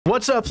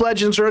What's up,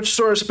 Legends?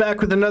 Rochasaurus back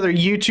with another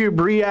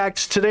YouTube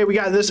React. Today we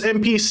got this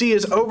NPC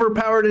is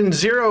overpowered in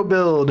zero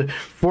build.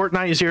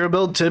 Fortnite zero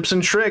build tips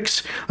and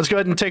tricks. Let's go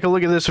ahead and take a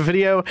look at this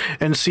video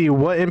and see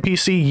what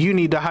NPC you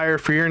need to hire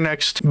for your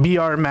next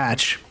BR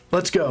match.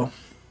 Let's go.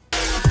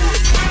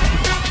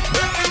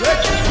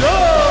 Let's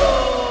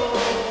go!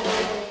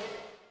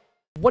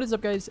 What is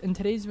up, guys? In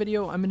today's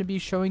video, I'm going to be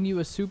showing you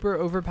a super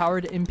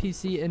overpowered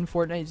NPC in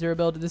Fortnite Zero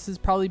Build. This has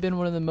probably been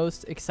one of the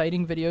most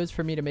exciting videos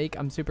for me to make.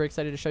 I'm super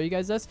excited to show you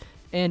guys this.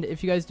 And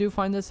if you guys do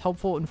find this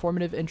helpful,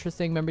 informative,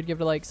 interesting, remember to give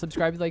it a like,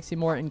 subscribe if you'd like to see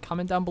more, and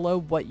comment down below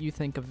what you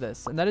think of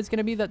this. And that is going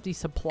to be that the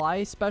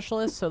supply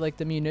specialist, so like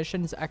the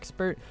munitions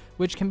expert,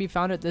 which can be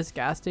found at this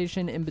gas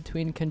station in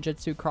between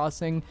Kenjutsu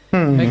Crossing,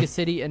 Mega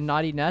City, and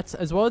Naughty Nets,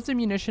 as well as the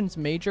munitions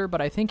major,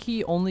 but I think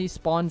he only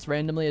spawns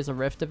randomly as a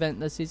rift event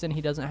this season.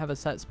 He doesn't have a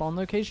set spawn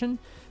location.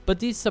 But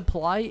these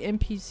supply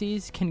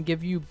NPCs can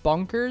give you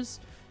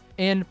bunkers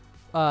and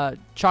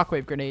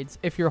shockwave grenades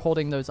if you're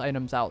holding those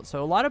items out.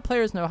 So a lot of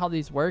players know how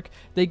these work.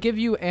 They give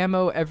you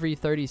ammo every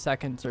 30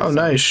 seconds or so. Oh,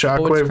 nice.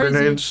 Shockwave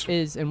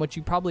grenades. And what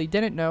you probably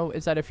didn't know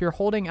is that if you're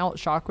holding out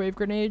shockwave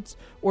grenades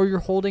or you're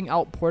holding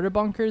out porta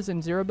bunkers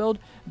in zero build,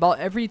 about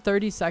every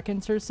 30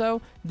 seconds or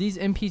so, these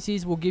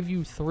NPCs will give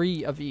you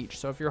 3 of each.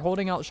 So if you're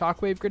holding out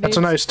shockwave grenades, that's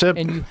a nice tip,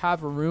 and you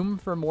have room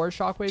for more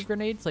shockwave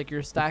grenades, like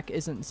your stack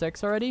isn't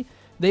 6 already,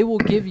 they will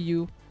give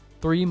you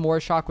 3 more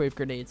shockwave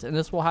grenades, and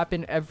this will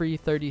happen every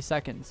 30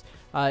 seconds.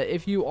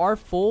 If you are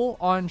full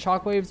on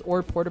shockwaves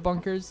or porta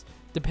bunkers,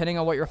 depending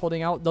on what you're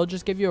holding out, they'll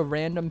just give you a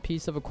random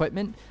piece of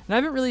equipment. And I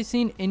haven't really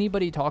seen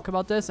anybody talk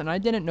about this, and I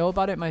didn't know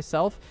about it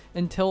myself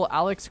until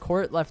Alex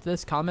Court left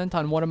this comment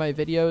on one of my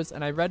videos,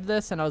 and I read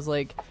this and I was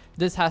like,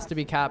 this has to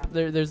be cap.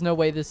 There's no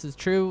way this is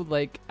true.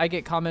 Like, I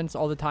get comments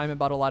all the time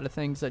about a lot of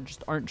things that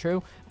just aren't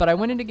true, but I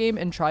went into game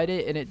and tried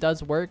it, and it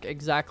does work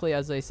exactly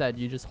as they said.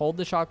 You just hold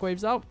the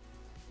shockwaves out,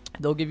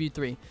 they'll give you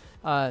 3.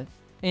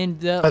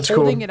 And that's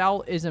holding cool. It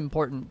out is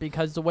important,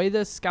 because the way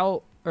this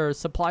scout or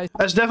supply,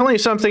 that's definitely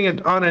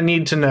something on a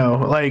need to know.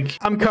 Like,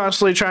 I'm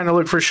constantly trying to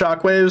look for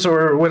shockwaves,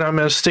 or when I'm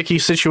in a sticky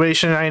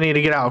situation I need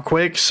to get out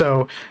quick,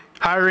 so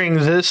hiring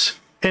this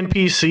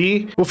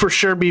NPC will for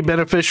sure be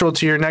beneficial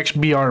to your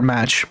next BR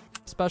match.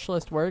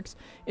 Specialist works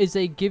is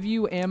they give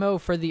you ammo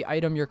for the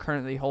item you're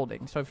currently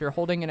holding. So if you're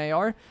holding an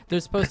AR, they're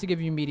supposed to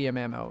give you medium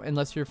ammo,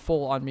 unless you're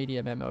full on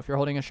medium ammo. If you're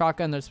holding a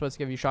shotgun, they're supposed to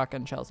give you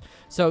shotgun shells.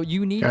 So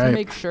you need to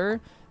make sure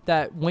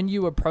that when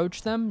you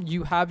approach them,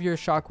 you have your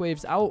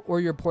shockwaves out or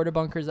your porta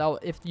bunkers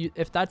out,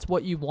 if that's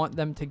what you want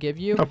them to give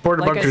you.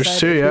 Porta bunkers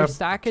too, if yeah. your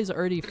stack is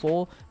already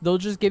full, they'll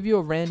just give you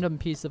a random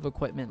piece of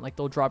equipment. Like,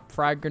 they'll drop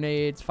frag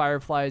grenades,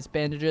 fireflies,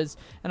 bandages,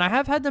 and I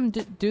have had them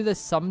do this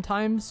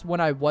sometimes when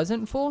I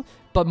wasn't full,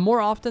 but more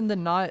often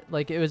than not,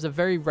 like, it was a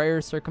very rare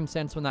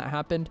circumstance when that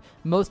happened.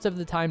 Most of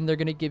the time, they're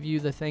going to give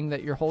you the thing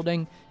that you're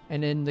holding.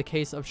 And in the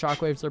case of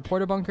shockwaves or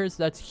porta bunkers,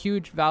 that's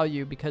huge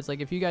value, because, like,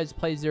 if you guys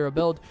play zero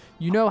build,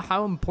 you know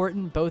how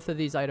important both of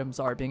these items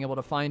are. Being able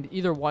to find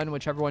either one,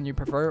 whichever one you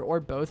prefer, or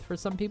both for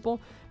some people,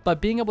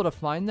 but being able to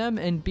find them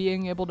and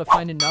being able to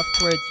find enough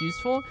to where it's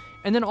useful.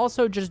 And then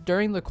also, just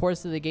during the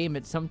course of the game,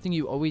 it's something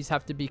you always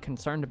have to be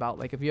concerned about.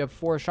 Like, if you have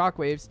 4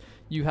 shockwaves,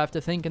 you have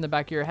to think in the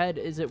back of your head,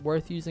 is it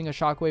worth using a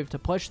shockwave to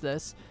push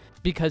this?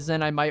 Because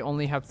then I might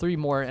only have 3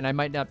 more, and I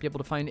might not be able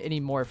to find any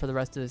more for the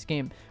rest of this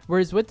game.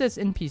 Whereas with this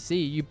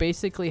NPC, you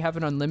basically have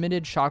an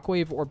unlimited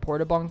shockwave or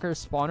porta bunker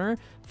spawner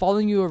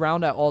following you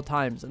around at all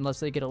times unless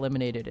they get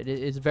eliminated. It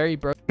is very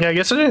broken. Yeah, I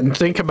guess I didn't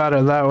think about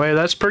it that way.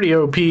 That's pretty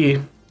OP.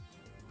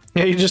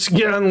 Yeah, you just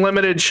get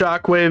unlimited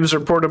shockwaves or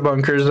porta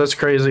bunkers. That's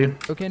crazy.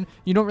 Okay,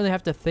 you don't really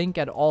have to think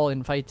at all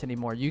in fights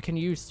anymore. You can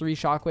use 3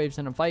 shockwaves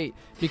in a fight,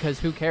 because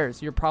who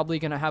cares? You're probably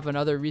going to have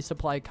another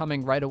resupply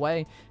coming right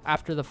away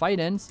after the fight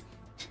ends.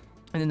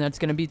 And then that's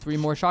going to be 3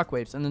 more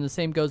shockwaves. And then the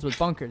same goes with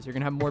bunkers. You're going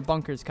to have more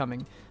bunkers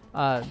coming.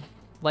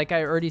 Like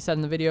I already said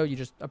in the video, you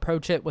just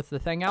approach it with the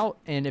thing out,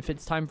 and if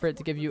it's time for it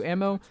to give you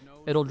ammo,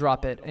 it'll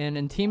drop it. And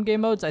in team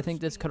game modes, I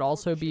think this could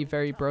also be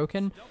very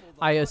broken.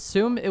 I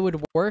assume it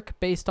would work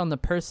based on the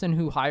person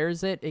who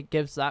hires it. It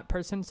gives that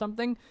person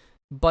something.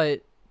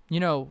 But, you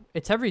know,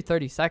 it's every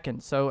 30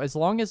 seconds. So as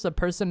long as the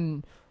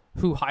person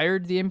who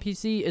hired the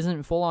NPC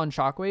isn't full on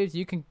shockwaves,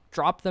 you can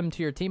drop them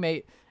to your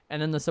teammate,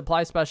 and then the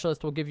supply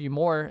specialist will give you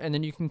more, and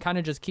then you can kind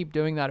of just keep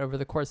doing that over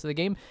the course of the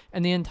game,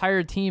 and the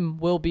entire team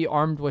will be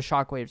armed with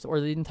shockwaves,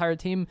 or the entire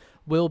team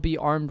will be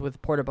armed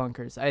with porta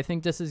bunkers. I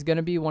think this is going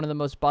to be one of the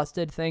most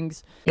busted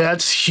things. Yeah,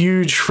 that's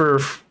huge for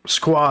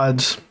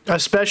squads,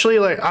 especially,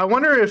 like, I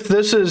wonder if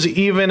this is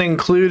even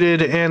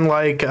included in,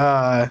 like,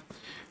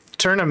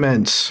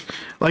 tournaments.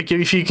 Like,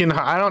 if you can,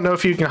 I don't know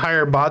if you can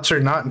hire bots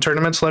or not in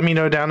tournaments, let me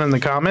know down in the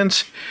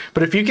comments.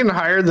 But if you can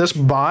hire this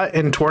bot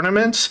in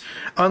tournaments,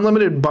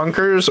 unlimited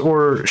bunkers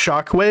or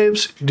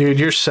shockwaves, dude,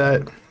 you're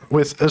set,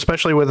 with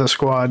especially with a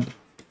squad.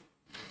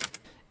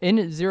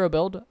 In zero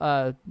build,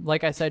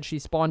 like I said, she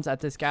spawns at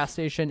this gas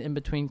station in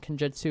between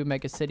Kenjutsu,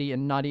 Mega City,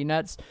 and Naughty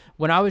Nets.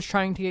 When I was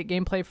trying to get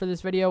gameplay for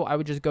this video, I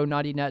would just go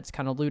Naughty Nets,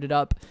 kind of loot it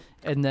up,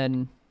 and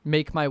then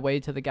make my way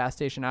to the gas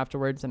station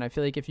afterwards. And I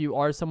feel like if you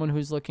are someone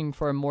who's looking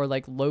for a more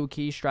like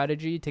low-key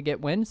strategy to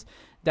get wins,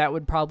 that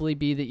would probably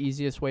be the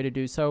easiest way to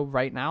do so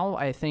right now.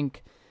 I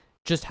think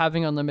just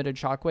having unlimited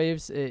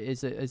shockwaves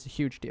is a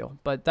huge deal.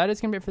 But that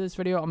is going to be it for this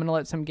video. I'm going to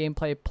let some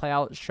gameplay play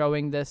out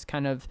showing this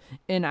kind of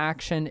in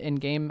action in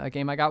game, a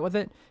game I got with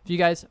it. If you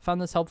guys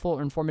found this helpful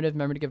or informative,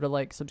 remember to give it a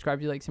like, subscribe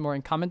if you like some more,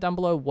 and comment down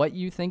below what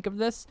you think of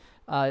this.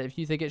 If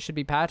you think it should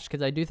be patched,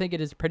 because I do think it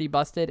is pretty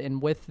busted.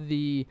 And with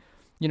the,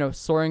 you know,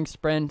 soaring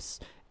sprints,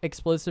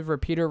 explosive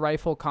repeater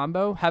rifle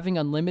combo, having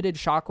unlimited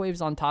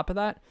shockwaves on top of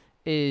that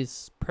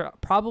is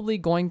probably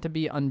going to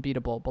be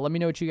unbeatable. But let me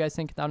know what you guys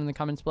think down in the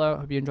comments below.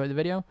 Hope you enjoyed the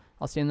video.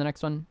 I'll see you in the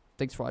next one.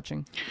 Thanks for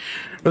watching.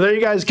 Well, there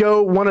you guys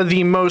go. One of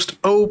the most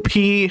OP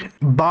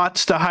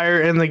bots to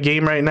hire in the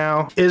game right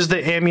now is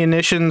the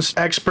ammunitions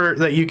expert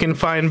that you can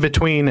find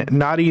between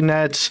Naughty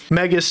Nets,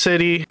 Mega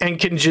City, and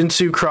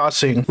Kinjitsu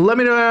Crossing. Let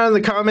me know down in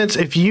the comments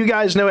if you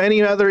guys know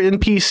any other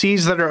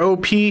NPCs that are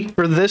OP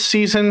for this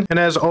season. And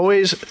as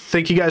always,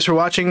 thank you guys for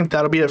watching.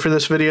 That'll be it for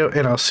this video,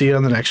 and I'll see you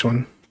on the next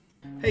one.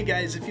 Hey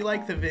guys, if you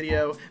like the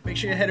video, make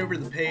sure you head over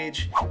to the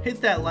page, hit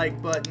that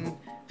like button,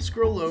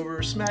 scroll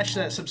over, smash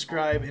that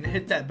subscribe, and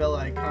hit that bell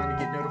icon to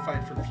get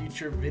notified for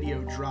future video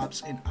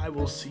drops, and I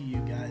will see you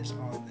guys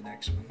on the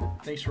next one.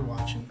 Thanks for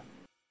watching.